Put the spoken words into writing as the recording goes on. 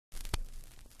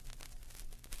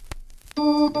I'm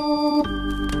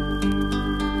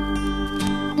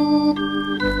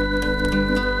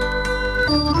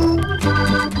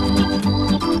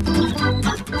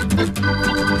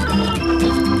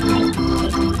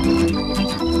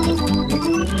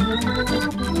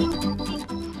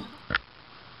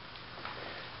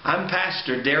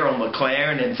Pastor Darrell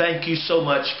McLaren, and thank you so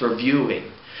much for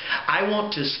viewing. I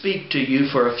want to speak to you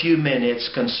for a few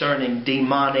minutes concerning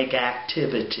demonic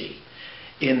activity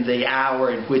in the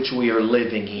hour in which we are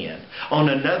living in. On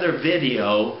another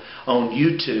video on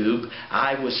YouTube,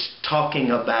 I was talking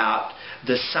about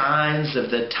the signs of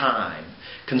the time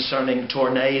concerning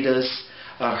tornadoes,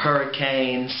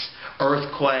 hurricanes,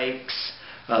 earthquakes,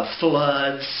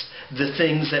 floods, the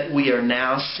things that we are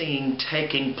now seeing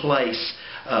taking place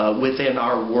within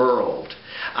our world.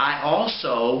 I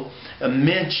also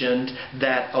mentioned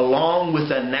that along with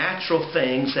the natural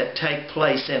things that take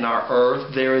place in our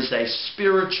earth, there is a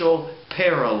spiritual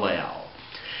parallel.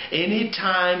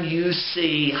 Anytime you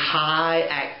see high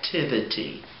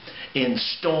activity in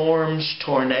storms,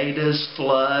 tornadoes,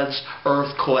 floods,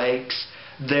 earthquakes,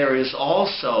 there is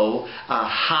also a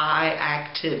high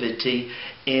activity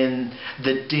in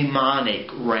the demonic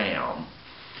realm.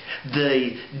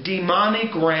 The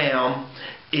demonic realm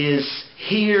is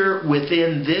here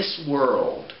within this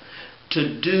world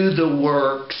to do the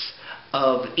works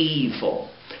of evil.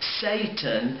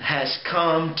 Satan has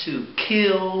come to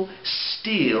kill,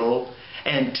 steal,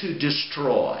 and to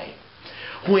destroy.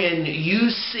 When you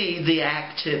see the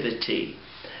activity,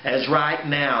 as right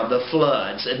now the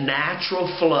floods,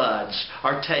 natural floods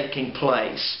are taking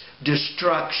place,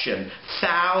 destruction,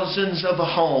 thousands of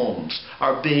homes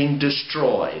are being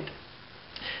destroyed.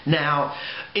 Now,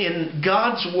 in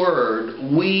God's Word,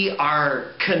 we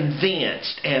are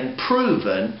convinced and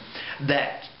proven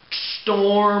that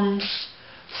storms,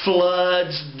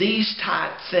 floods, these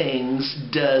type things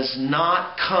does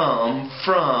not come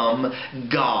from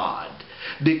God.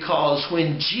 Because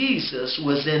when Jesus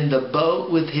was in the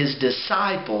boat with His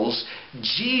disciples,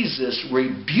 Jesus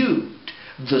rebuked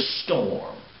the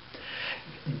storm.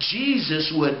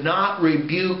 Jesus would not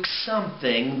rebuke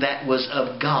something that was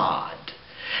of God.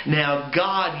 Now,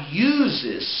 God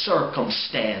uses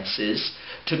circumstances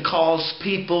to cause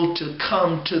people to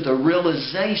come to the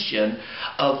realization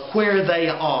of where they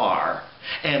are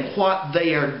and what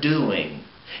they are doing.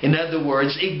 In other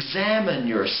words, examine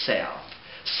yourself.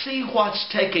 See what's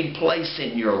taking place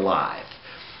in your life.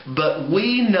 But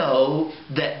we know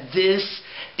that this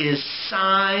is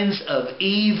signs of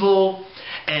evil,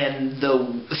 and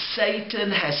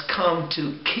Satan has come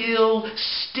to kill,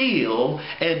 steal,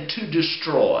 and to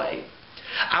destroy.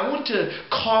 I want to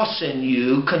caution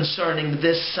you concerning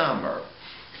this summer.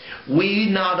 We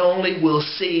not only will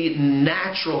see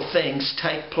natural things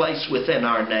take place within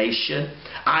our nation,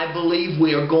 I believe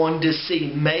we are going to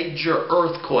see major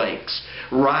earthquakes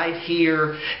right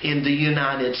here in the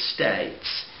United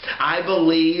States. I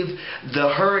believe the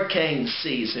hurricane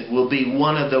season will be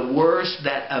one of the worst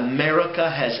that America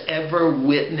has ever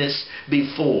witnessed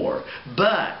before.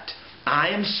 But I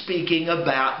am speaking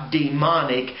about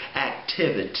demonic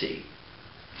activity.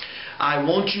 I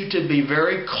want you to be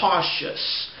very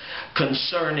cautious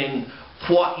concerning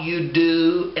what you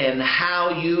do and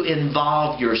how you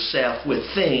involve yourself with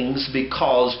things,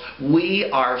 because we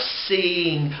are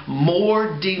seeing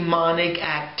more demonic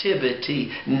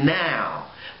activity now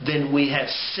than we have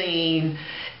seen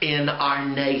in our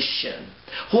nation.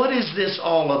 What is this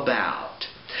all about?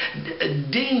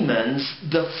 Demons,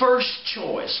 the first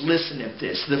choice, listen to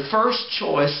this, the first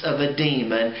choice of a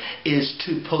demon is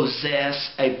to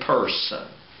possess a person.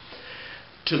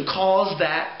 To cause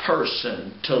that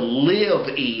person to live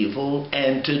evil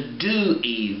and to do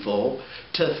evil,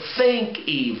 to think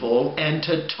evil and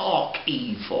to talk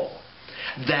evil.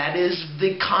 That is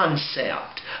the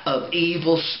concept of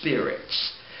evil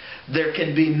spirits. There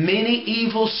can be many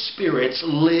evil spirits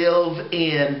live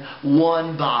in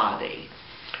one body.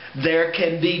 There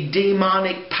can be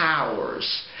demonic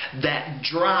powers that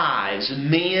drives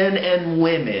men and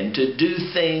women to do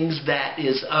things that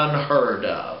is unheard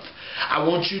of. I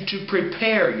want you to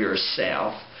prepare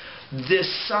yourself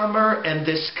this summer and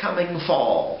this coming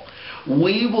fall.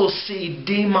 We will see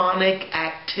demonic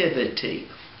activity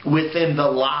within the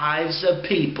lives of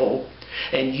people,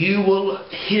 and you will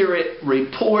hear it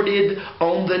reported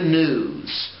on the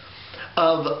news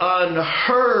of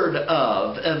unheard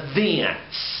of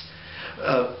events.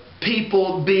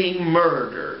 People being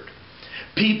murdered,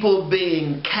 people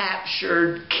being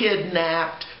captured,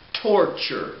 kidnapped,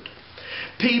 tortured,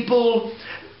 people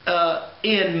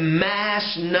in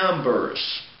mass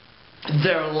numbers,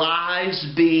 their lives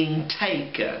being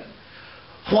taken.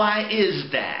 Why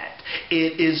is that?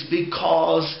 It is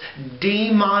because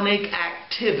demonic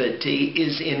activity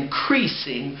is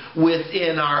increasing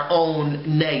within our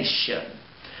own nation.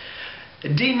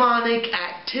 Demonic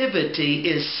activity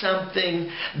is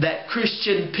something that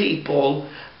Christian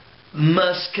people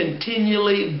must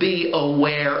continually be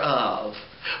aware of.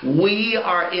 We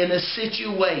are in a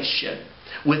situation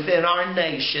within our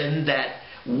nation that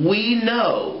we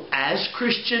know as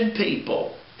Christian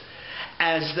people,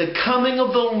 as the coming of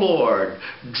the Lord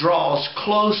draws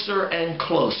closer and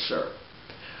closer,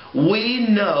 we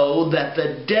know that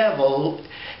the devil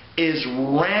is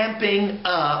ramping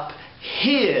up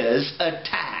his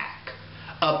attack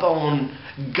upon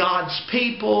God's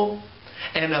people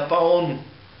and upon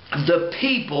the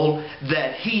people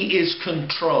that he is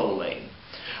controlling.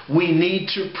 We need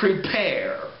to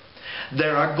prepare.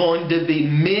 There are going to be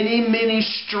many, many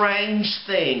strange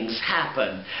things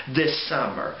happen this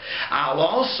summer. I'll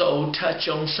also touch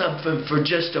on something for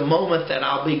just a moment that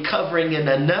I'll be covering in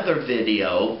another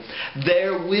video.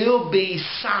 There will be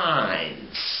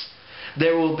signs.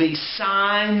 There will be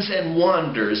signs and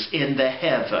wonders in the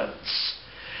heavens.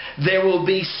 There will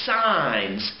be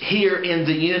signs here in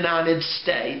the United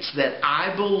States that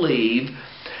I believe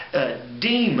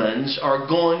demons are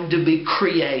going to be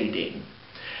creating.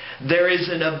 There is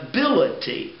an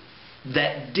ability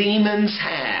that demons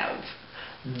have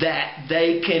that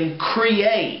they can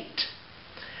create,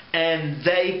 and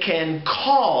they can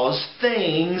cause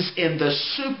things in the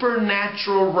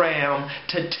supernatural realm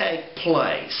to take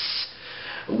place.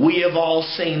 We have all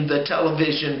seen the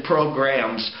television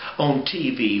programs on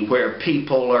TV where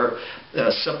people are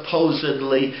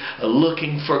supposedly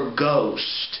looking for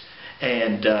ghosts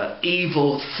and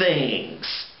evil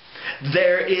things.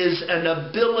 There is an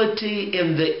ability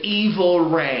in the evil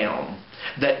realm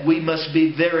that we must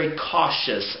be very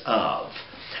cautious of.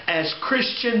 As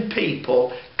Christian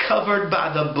people covered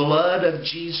by the blood of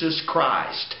Jesus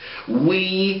Christ,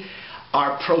 we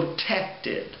are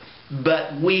protected,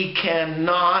 but we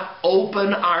cannot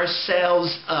open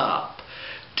ourselves up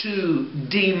to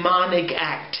demonic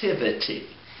activity.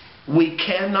 We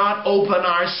cannot open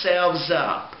ourselves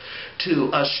up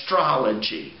to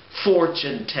astrology,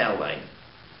 fortune telling,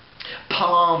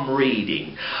 palm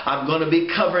reading. I'm going to be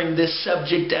covering this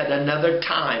subject at another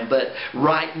time, but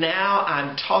right now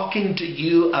I'm talking to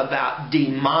you about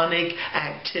demonic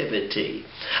activity.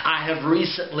 I have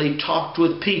recently talked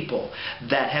with people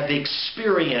that have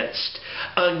experienced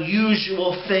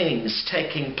unusual things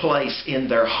taking place in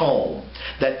their home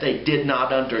that they did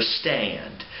not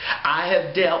understand. I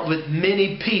have dealt with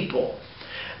many people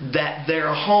that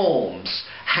their homes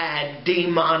had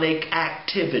demonic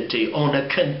activity on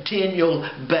a continual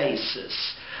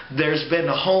basis. There's been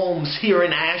homes here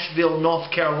in Asheville,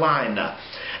 North Carolina,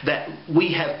 that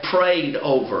we have prayed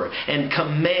over and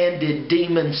commanded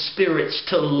demon spirits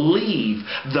to leave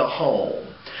the home.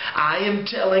 I am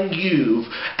telling you,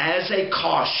 as a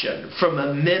caution from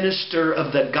a minister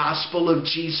of the gospel of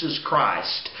Jesus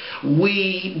Christ,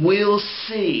 we will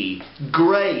see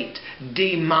great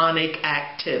demonic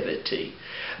activity.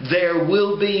 There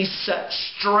will be such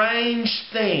strange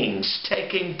things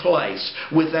taking place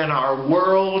within our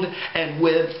world and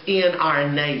within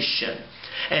our nation.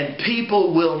 And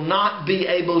people will not be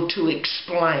able to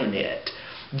explain it.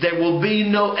 There will be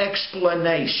no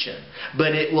explanation,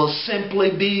 but it will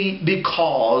simply be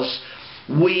because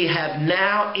we have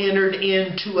now entered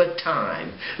into a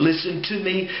time. Listen to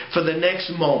me for the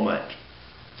next moment.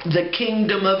 The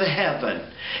kingdom of heaven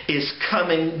is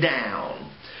coming down.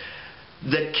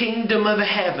 The kingdom of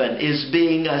heaven is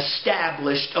being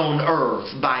established on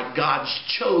earth by God's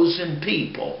chosen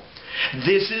people.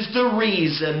 This is the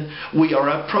reason we are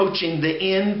approaching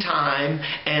the end time,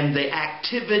 and the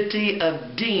activity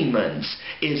of demons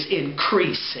is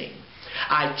increasing.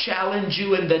 I challenge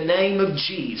you in the name of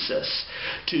Jesus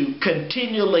to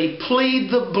continually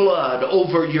plead the blood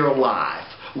over your life.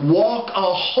 Walk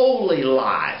a holy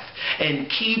life and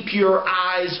keep your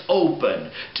eyes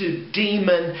open to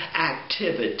demon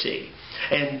activity.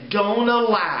 And don't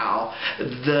allow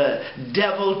the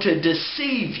devil to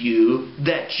deceive you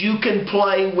that you can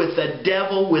play with the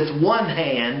devil with one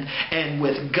hand and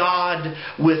with God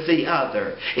with the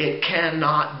other. It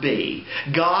cannot be.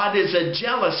 God is a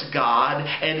jealous God,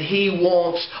 and He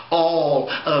wants all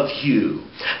of you.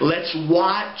 Let's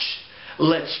watch.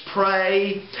 Let's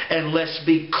pray, and let's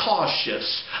be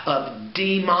cautious of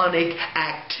demonic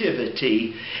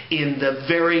activity in the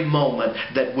very moment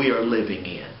that we are living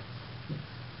in.